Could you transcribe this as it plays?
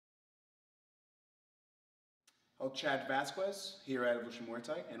Chad Vasquez here at Evolution Muay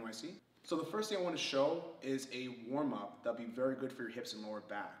Thai, NYC. So the first thing I want to show is a warm-up that'll be very good for your hips and lower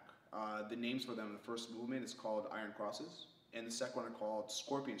back. The names for them, the first movement is called iron crosses, and the second one are called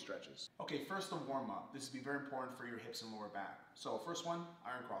scorpion stretches. Okay, first the warm-up. This will be very important for your hips and lower back. So first one,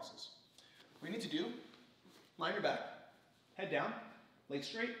 iron crosses. What you need to do, lie on your back, head down, legs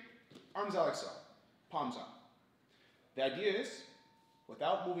straight, arms out like so, palms up. The idea is,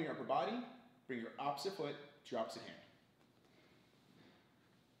 without moving your upper body, bring your opposite foot to your opposite hand.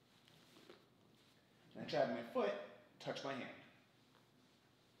 And I try to have my foot touch my hand.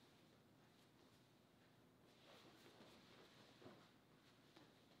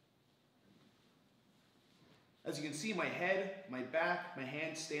 As you can see, my head, my back, my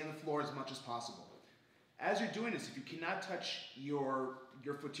hands stay on the floor as much as possible. As you're doing this, if you cannot touch your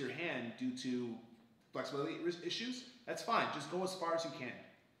foot to your hand due to flexibility issues, that's fine. Just go as far as you can.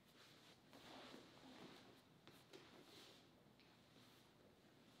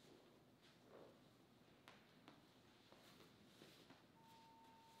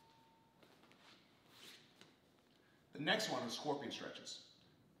 The next one is scorpion stretches.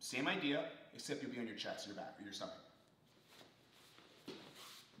 Same idea, except you'll be on your chest, your back, or your stomach.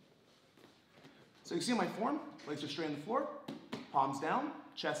 So you see my form, legs are straight on the floor, palms down,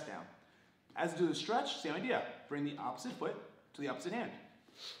 chest down. As you do the stretch, same idea. Bring the opposite foot to the opposite hand.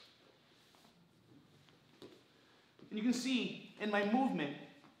 And you can see in my movement,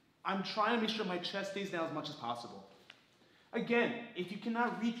 I'm trying to make sure my chest stays down as much as possible. Again, if you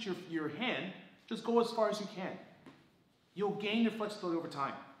cannot reach your hand, just go as far as you can. You'll gain your flexibility over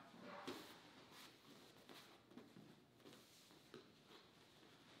time.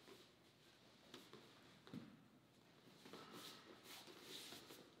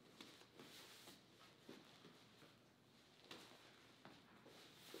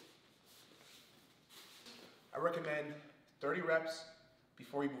 I recommend 30 reps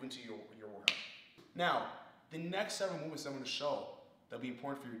before you move into your workout. Now, the next 7 movements I'm going to show that'll be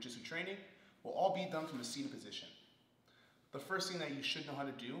important for your jiu-jitsu training will all be done from a seated position. The first thing that you should know how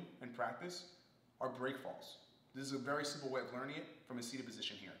to do and practice are break falls. This is a very simple way of learning it from a seated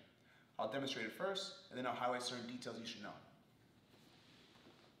position here. I'll demonstrate it first, and then I'll highlight certain details you should know.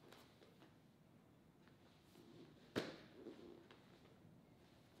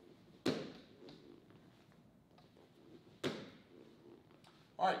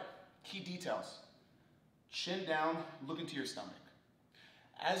 Alright, key details. Chin down, look into your stomach.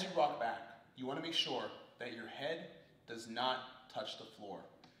 As you rock back, you want to make sure that your head does not touch the floor.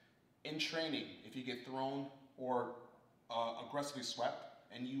 In training, if you get thrown or aggressively swept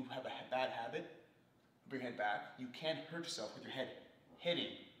and you have a bad habit, bring your head back, you can't hurt yourself with your head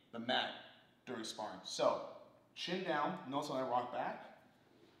hitting the mat during sparring. So, chin down, notice when I rock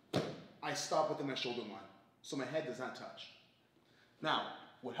back, I stop within my shoulder line, so my head does not touch. Now,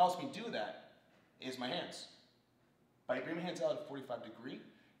 what helps me do that is my hands. By bringing my hands out at a 45 degree,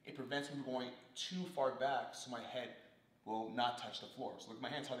 it prevents me from going too far back so my head will not touch the floor. So look at my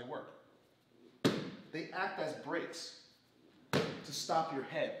hands, how they work. They act as brakes to stop your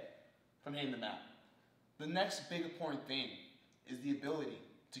head from hitting the mat. The next big important thing is the ability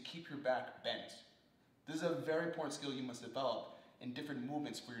to keep your back bent. This is a very important skill you must develop in different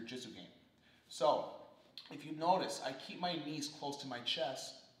movements for your jiu-jitsu game. So, if you notice, I keep my knees close to my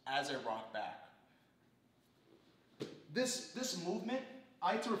chest as I rock back. This movement,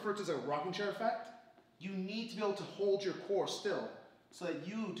 I like to refer to as a rocking chair effect. You need to be able to hold your core still so that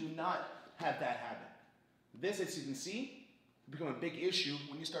you do not have that habit. This, as you can see, become a big issue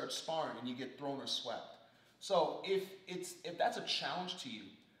when you start sparring and you get thrown or swept. So if that's a challenge to you,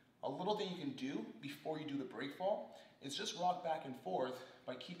 a little thing you can do before you do the break fall is just rock back and forth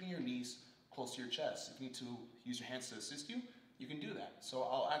by keeping your knees close to your chest. If you need to use your hands to assist you, you can do that. So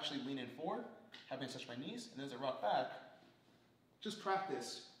I'll actually lean in forward, have my hands touch my knees, and as I rock back, just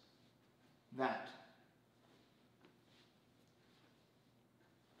practice that.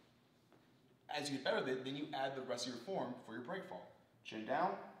 As you get better at it, then you add the rest of your form for your break fall. Chin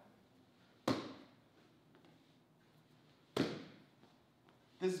down.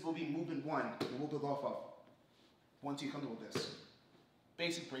 This will be movement 1, and we'll build off of once you come with this.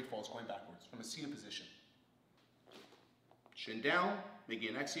 Basic break falls going backwards from a seated position. Chin down, making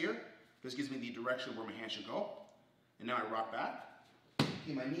an X here. This gives me the direction where my hand should go. And now I rock back.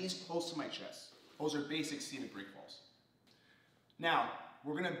 Keep my knees close to my chest. Those are basic seated break falls. Now,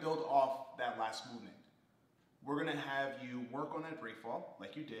 we're going to build off that last movement. We're going to have you work on that break fall,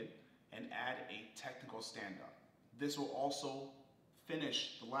 like you did, and add a technical stand-up. This will also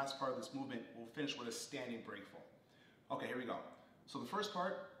finish, the last part of this movement will finish with a standing break fall. Okay, here we go. So the first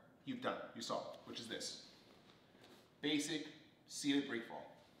part, you've done, you saw, which is this. basic seated break fall.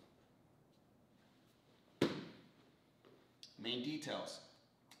 Main details,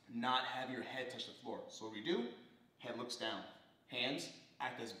 not have your head touch the floor. So what we do, head looks down. Hands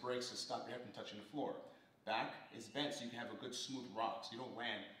act as brakes to stop your head from touching the floor. Back is bent so you can have a good smooth rock, so you don't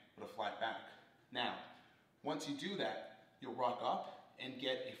land with a flat back. Now, once you do that, you'll rock up and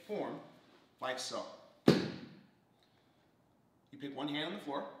get a form like so. You pick one hand on the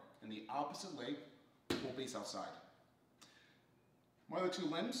floor and the opposite leg will face outside. One of the two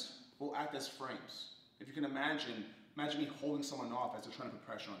limbs will act as frames. If you can imagine me holding someone off as they're trying to put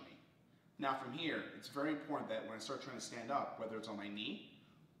pressure on me. Now from here, it's very important that when I start trying to stand up, whether it's on my knee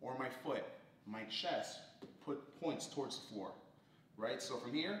or my foot, my chest points towards the floor, right? So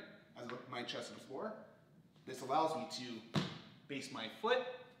from here, as I look my chest to the floor, this allows me to base my foot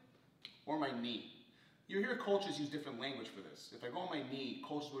or my knee. You hear coaches use different language for this. If I go on my knee,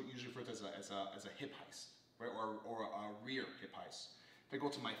 coaches will usually refer to it as a hip heist, right? Or a rear hip heist. If I go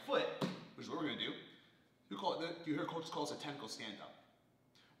to my foot, which is what we're gonna do, you hear coaches call this a technical stand-up.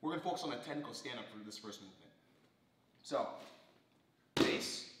 We're gonna focus on a technical stand-up for this first movement. So,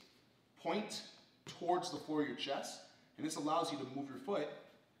 base, point towards the floor of your chest, and this allows you to move your foot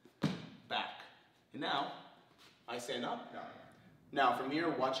back. And now, I stand up. Now from here,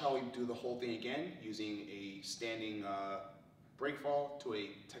 watch how we do the whole thing again, using a standing break fall to a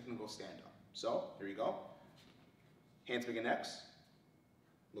technical stand-up. So, here we go. Hands big and X.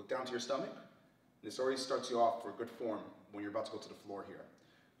 Look down to your stomach. This already starts you off for a good form when you're about to go to the floor here.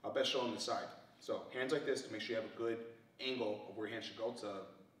 I'll best show on the side. So hands like this to make sure you have a good angle of where your hands should go to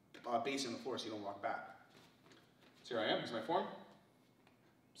base on the floor so you don't rock back. So here I am, here's my form.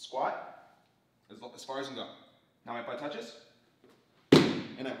 Squat, as far as you can go. Now my butt touches,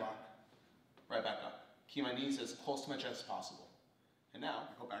 and I rock right back up. Keep my knees as close to my chest as possible. And now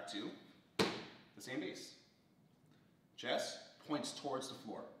I go back to the same base. Chest points towards the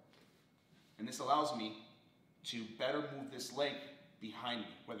floor. And this allows me to better move this leg behind me,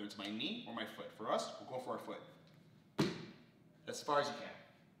 whether it's my knee or my foot. For us, we'll go for our foot. As far as you can.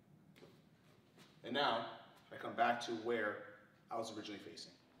 And now, I come back to where I was originally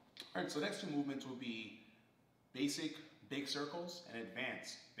facing. All right, so the next two movements will be basic big circles and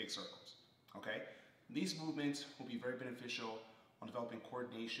advanced big circles, okay? These movements will be very beneficial on developing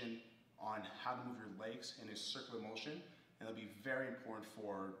coordination on how to move your legs in a circular motion, and they'll be very important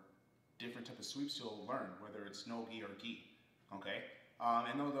for different type of sweeps you'll learn, whether it's no-gi or gi, okay?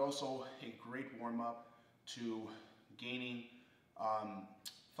 And they're also a great warm-up to gaining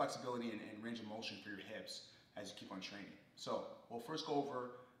flexibility and range of motion for your hips as you keep on training. So we'll first go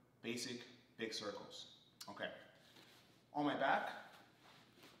over basic big circles, okay? On my back,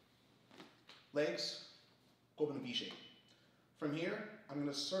 legs go up in a V shape. From here, I'm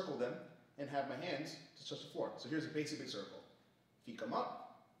gonna circle them and have my hands to touch the floor. So here's a basic big circle. Feet come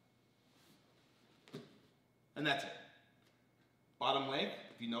up, and that's it. Bottom leg,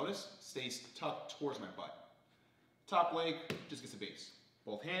 if you notice, stays tucked towards my butt. Top leg just gets a base.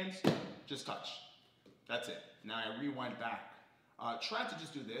 Both hands just touch. That's it. Now I rewind back. Try to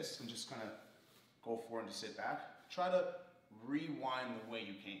just do this and just kind of go forward and just sit back. Try to rewind the way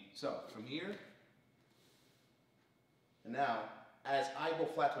you came. So from here, and now as I go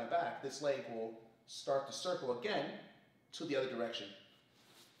flat to my back, this leg will start to circle again to the other direction.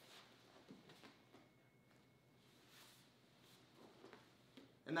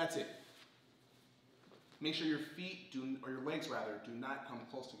 And that's it. Make sure your feet or your legs rather, do not come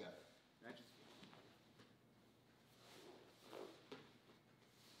close together.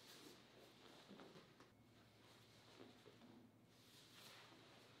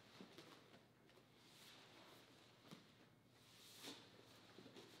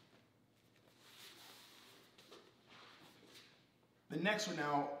 The next one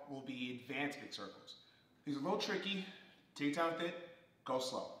now will be advanced big circles. These are a little tricky. Take time with it, go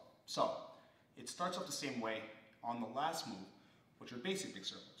slow. So, it starts off the same way on the last move, which are basic big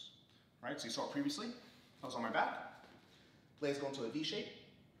circles. Right? So you saw it previously. I was on my back. Legs go into a V shape.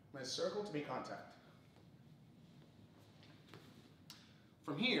 I'm going to circle to make contact.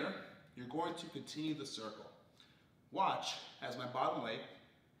 From here, you're going to continue the circle. Watch as my bottom leg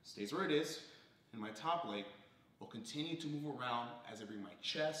stays where it is, and my top leg will continue to move around as I bring my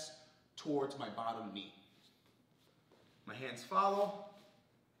chest towards my bottom knee. My hands follow,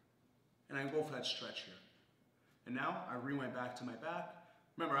 and I go for that stretch here. And now I rewind back to my back.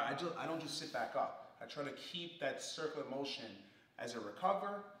 Remember, I don't just sit back up. I try to keep that circular motion as I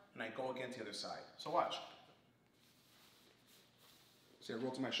recover, and I go again to the other side. So watch. So I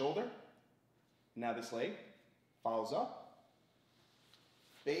roll to my shoulder. Now this leg follows up.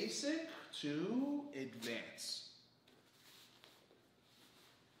 Basic to advance.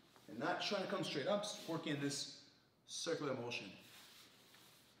 And not trying to come straight up, just working in this circular motion.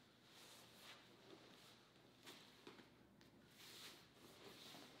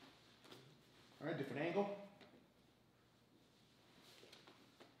 All right, different angle.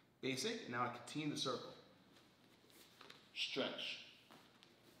 Basic, now I continue the circle. Stretch.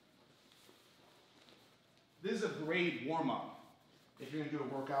 This is a great warm-up if you're gonna do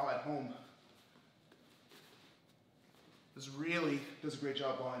a workout at home. This really does a great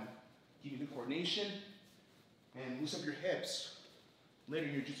job on keeping the coordination and loosen up your hips later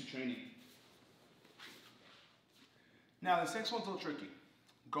in your jiu-jitsu training. Now this next one's a little tricky.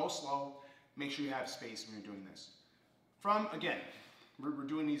 Go slow, make sure you have space when you're doing this. Again, we're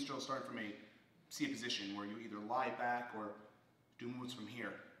doing these drills starting from a seated position where you either lie back or do moves from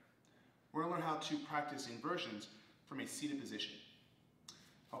here. We're gonna learn how to practice inversions from a seated position.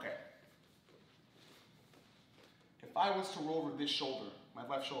 Okay. If I was to roll over this shoulder, my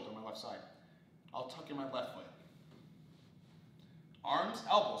left side, I'll tuck in my left foot.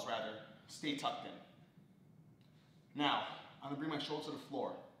 Elbows rather, stay tucked in. Now, I'm gonna bring my shoulder to the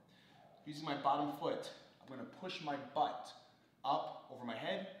floor. Using my bottom foot, I'm gonna push my butt up over my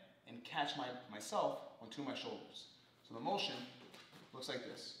head and catch myself on two of my shoulders. So the motion looks like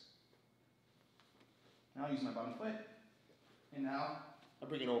this. Now I use my bottom foot, and now I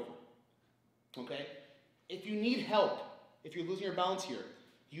bring it over, okay? If you need help, if you're losing your balance here,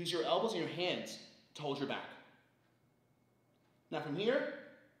 use your elbows and your hands to hold your back. Now from here,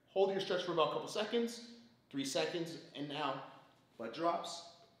 hold your stretch for about a couple seconds, 3 seconds, and now butt drops,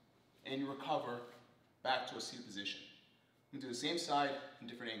 and you recover back to a seated position. I'm gonna do the same side in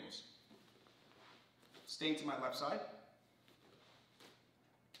different angles. Staying to my left side,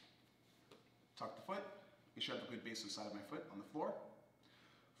 tuck the foot, make sure I have a good base of the side of my foot on the floor.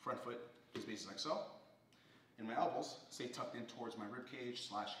 Front foot is based like so. And my elbows stay tucked in towards my rib cage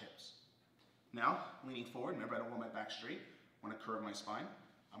 / hips. Now, leaning forward, remember I don't want my back straight, I want to curve my spine.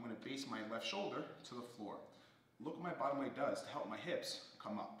 I'm going to base my left shoulder to the floor. Look what my bottom leg does to help my hips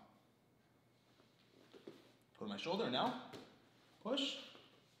come up. Go to my shoulder now, push,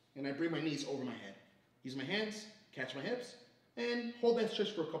 and I bring my knees over my head. Use my hands, catch my hips, and hold that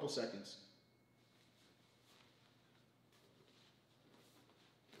stretch for a couple seconds.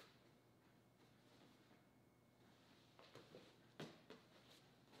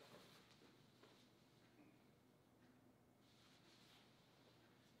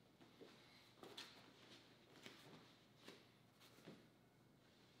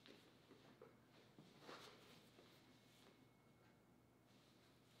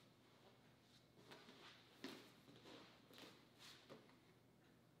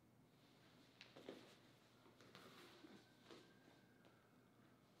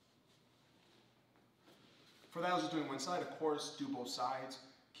 For that, I was just doing one side. Of course, do both sides.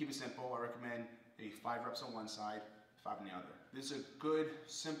 Keep it simple. I recommend a 5 reps on one side, 5 on the other. This is a good,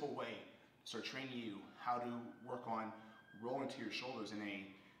 simple way to start training you how to work on rolling to your shoulders in a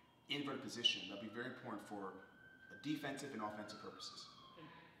inverted position. That'll be very important for defensive and offensive purposes.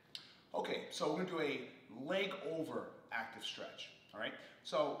 Okay, so we're gonna do a leg over active stretch, all right?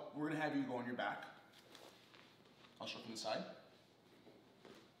 So we're gonna have you go on your back. I'll show from the side.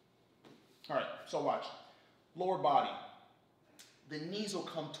 All right, so watch. Lower body. The knees will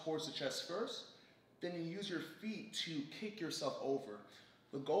come towards the chest first, then you use your feet to kick yourself over.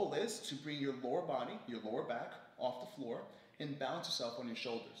 The goal is to bring your lower body, your lower back, off the floor and balance yourself on your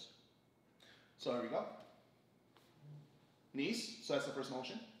shoulders. So here we go. Knees, so that's the first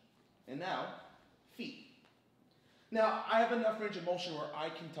motion. And now, feet. Now, I have enough range of motion where I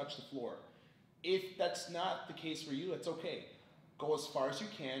can touch the floor. If that's not the case for you, that's okay. Go as far as you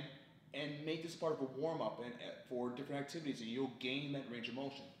can and make this part of a warm-up for different activities, and you'll gain that range of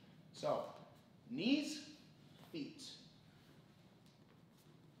motion. So, knees, feet.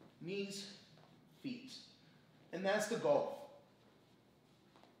 Knees, feet. And that's the goal.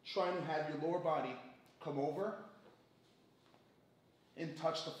 Trying to have your lower body come over and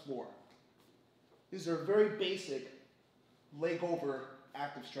touch the floor. These are very basic leg over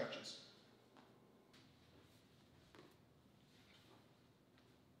active stretches.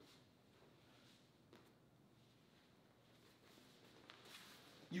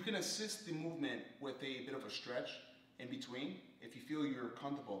 You can assist the movement with a bit of a stretch in between. If you feel you're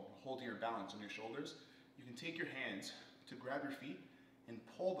comfortable holding your balance on your shoulders, you can take your hands to grab your feet and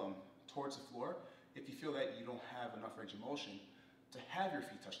pull them towards the floor if you feel that you don't have enough range of motion to have your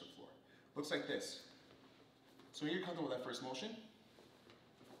feet touch the floor. Looks like this. So when you're comfortable with that first motion,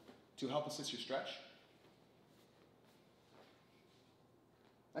 to help assist your stretch,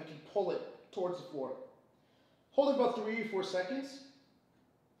 I can pull it towards the floor. Hold it about 3 or 4 seconds,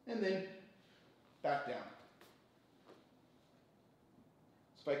 and then back down.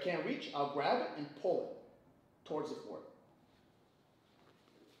 So if I can't reach, I'll grab it and pull it towards the floor.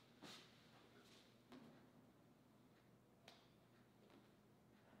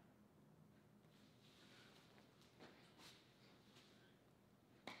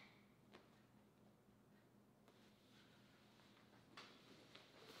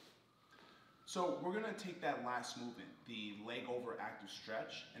 So we're going to take that last movement, the leg over active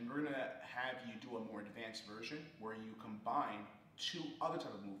stretch, and we're going to have you do a more advanced version where you combine two other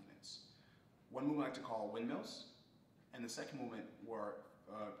type of movements. One movement I like to call windmills, and the second movement were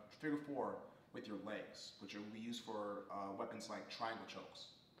figure four with your legs, which will be used for weapons like triangle chokes.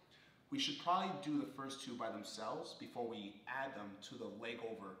 We should probably do the first two by themselves before we add them to the leg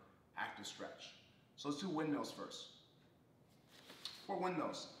over active stretch. So let's do windmills first. For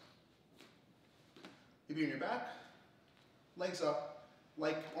windmills, you'll be on your back, legs up,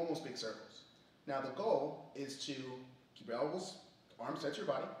 like almost big circles. Now the goal is to keep your elbows, arms touch your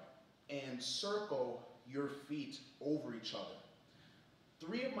body, and circle your feet over each other.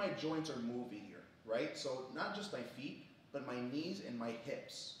 3 of my joints are moving here, right? So not just my feet, but my knees and my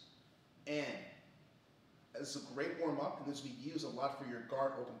hips. And it's a great warm-up, and this will be used a lot for your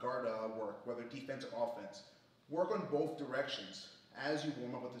guard, open guard work, whether defense or offense. Work on both directions as you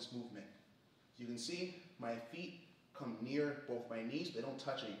warm up with this movement. You can see my feet come near both my knees, they don't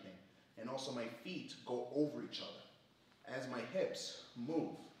touch anything. And also my feet go over each other. As my hips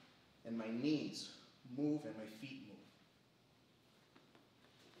move, and my knees move, and my feet move.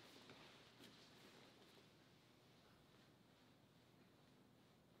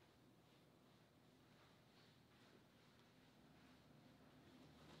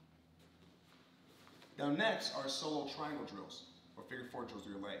 Now next are solo triangle drills, or figure four drills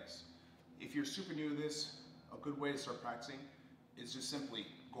with your legs. If you're super new to this, a good way to start practicing is just simply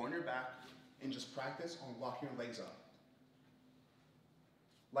go on your back and just practice on locking your legs up.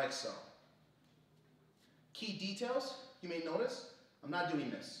 Like so. Key details you may notice, I'm not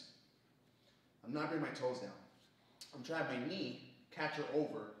doing this. I'm not bringing my toes down. I'm trying to have my knee capture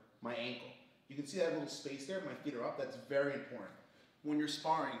over my ankle. You can see that little space there, my feet are up, that's very important. When you're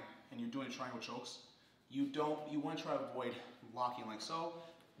sparring and you're doing triangle chokes, you want to try to avoid locking like so.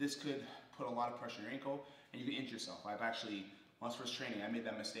 This could put a lot of pressure on your ankle and you can injure yourself. I've actually, when I was first training, I made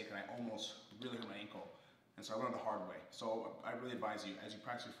that mistake and I almost really hurt my ankle. And so I learned the hard way. So I really advise you, as you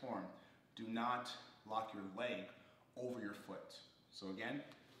practice your form, do not lock your leg over your foot. So again,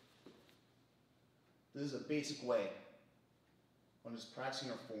 this is a basic way on just practicing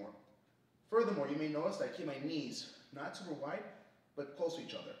your form. Furthermore, you may notice that I keep my knees not super wide, but close to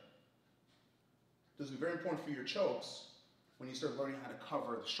each other. This is very important for your chokes when you start learning how to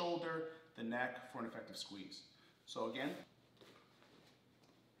cover the shoulder, the neck for an effective squeeze. So again,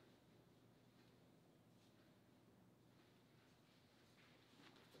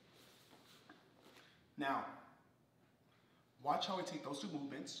 now, watch how we take those two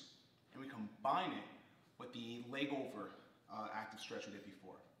movements and we combine it with the leg over active stretch we did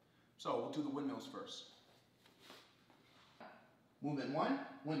before. So we'll do the windmills first. Movement 1,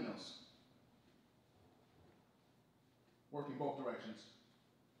 windmills. Working both directions.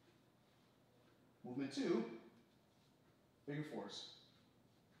 Movement 2, figure fours.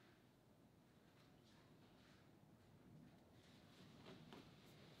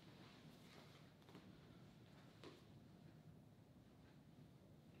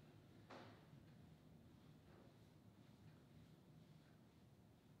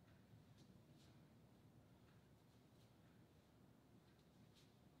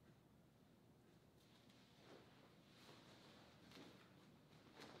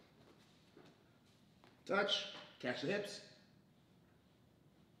 Touch, catch the hips.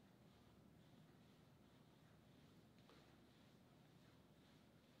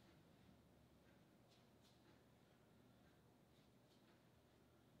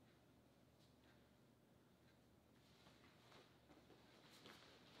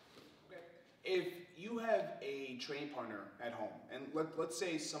 Okay. If you have a training partner at home, and let's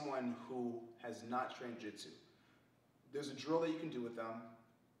say someone who has not trained Jiu-Jitsu, there's a drill that you can do with them.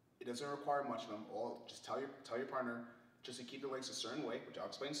 It doesn't require much of them. Just tell your partner just to keep their legs a certain way, which I'll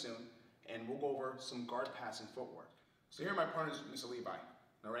explain soon, and we'll go over some guard passing footwork. So here my partner is Mr. Levi.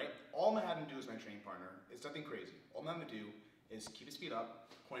 All right. All I'm having to do as my training partner is nothing crazy. All I'm having to do is keep his feet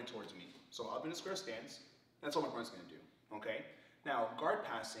up, pointing towards me. So I'll be in a square stance. That's all my partner's going to do. Okay. Now guard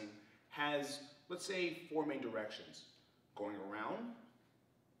passing has, let's say, 4 main directions: going around,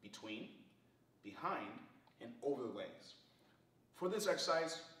 between, behind, and over the legs. For this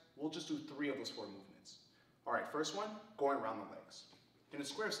exercise, we'll just do 3 of those 4 movements. All right, first one, going around the legs. In a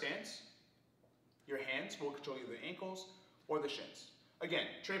square stance, your hands will control either the ankles or the shins. Again,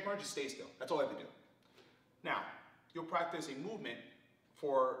 training partner, just stay still. That's all I have to do. Now, you'll practice a movement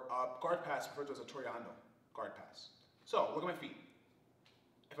for a guard pass referred to as a Toreando guard pass. So, look at my feet.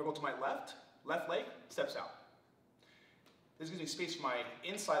 If I go to my left leg steps out. This gives me space for my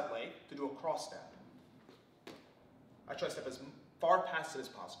inside leg to do a cross step. I try to step as far past it as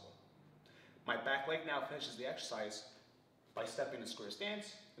possible. My back leg now finishes the exercise by stepping in a square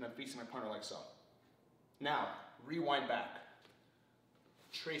stance, and I'm facing my partner like so. Now, rewind back,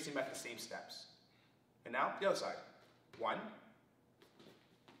 tracing back the same steps. And now, the other side. 1,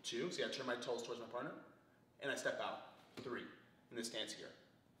 2, see I turn my toes towards my partner, and I step out. 3, in this stance here.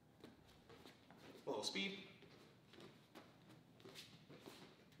 A little speed.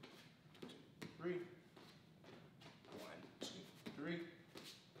 3. 1, 2, 3. 1,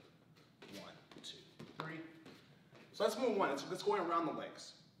 2, 3. So that's movement 1. That's going around the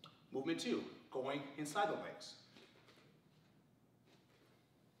legs. Movement 2, going inside the legs.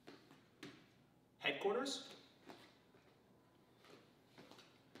 Headquarters.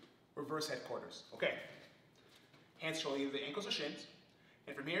 Reverse headquarters. Okay. Hands control either the ankles or shins.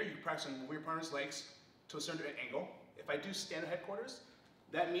 And from here, you can practice on moving your partner's legs to a certain angle. If I do standard headquarters,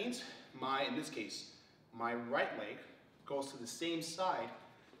 that means in this case, my right leg goes to the same side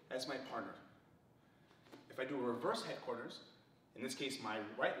as my partner. If I do a reverse headquarters, in this case, my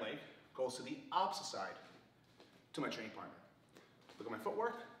right leg goes to the opposite side to my training partner. Look at my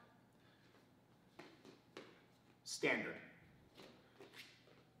footwork. Standard.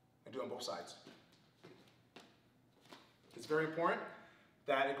 I do it on both sides. It's very important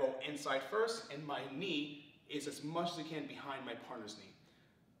that I go inside first and my knee is as much as I can behind my partner's knee.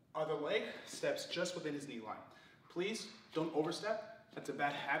 Other leg steps just within his knee line. Please don't overstep. That's a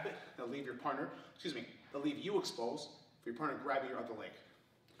bad habit that'll leave that'll leave you exposed for your partner grabbing your other leg.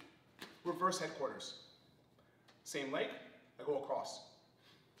 Reverse headquarters. Same leg, I go across.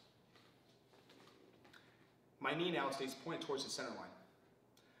 My knee now stays pointed towards the center line.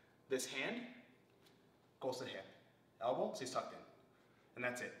 This hand goes to the hip. Elbow stays tucked in. And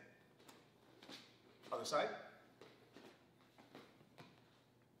that's it. Other side.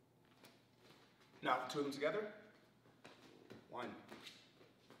 Now the two of them together. 1,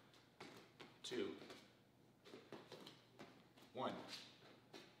 2, 1,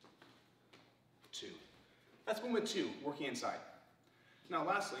 2. That's movement 2, working inside. Now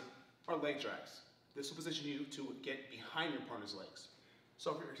lastly, our leg drags. This will position you to get behind your partner's legs.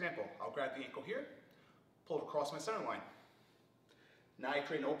 So for example, I'll grab the ankle here, pull it across my center line. Now I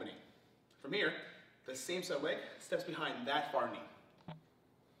create an opening. From here, the same side leg steps behind that far knee.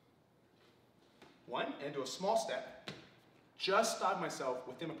 1, and do a small step. Just stop myself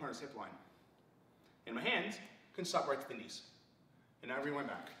within my partner's hip line. And my hands can stop right to the knees. And now I rewind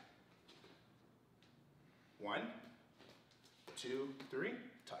back. 1, 2, 3,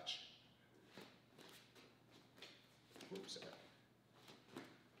 touch. Oops, sorry.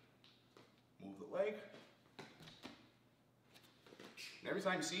 Move the leg. And every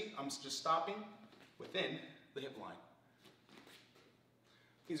time you see, I'm just stopping within the hip line.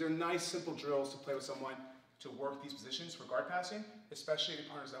 These are nice, simple drills to play with someone to work these positions for guard passing, especially if your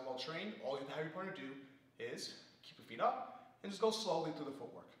partner's that well trained. All you have to have your partner do is keep your feet up and just go slowly through the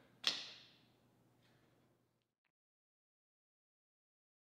footwork.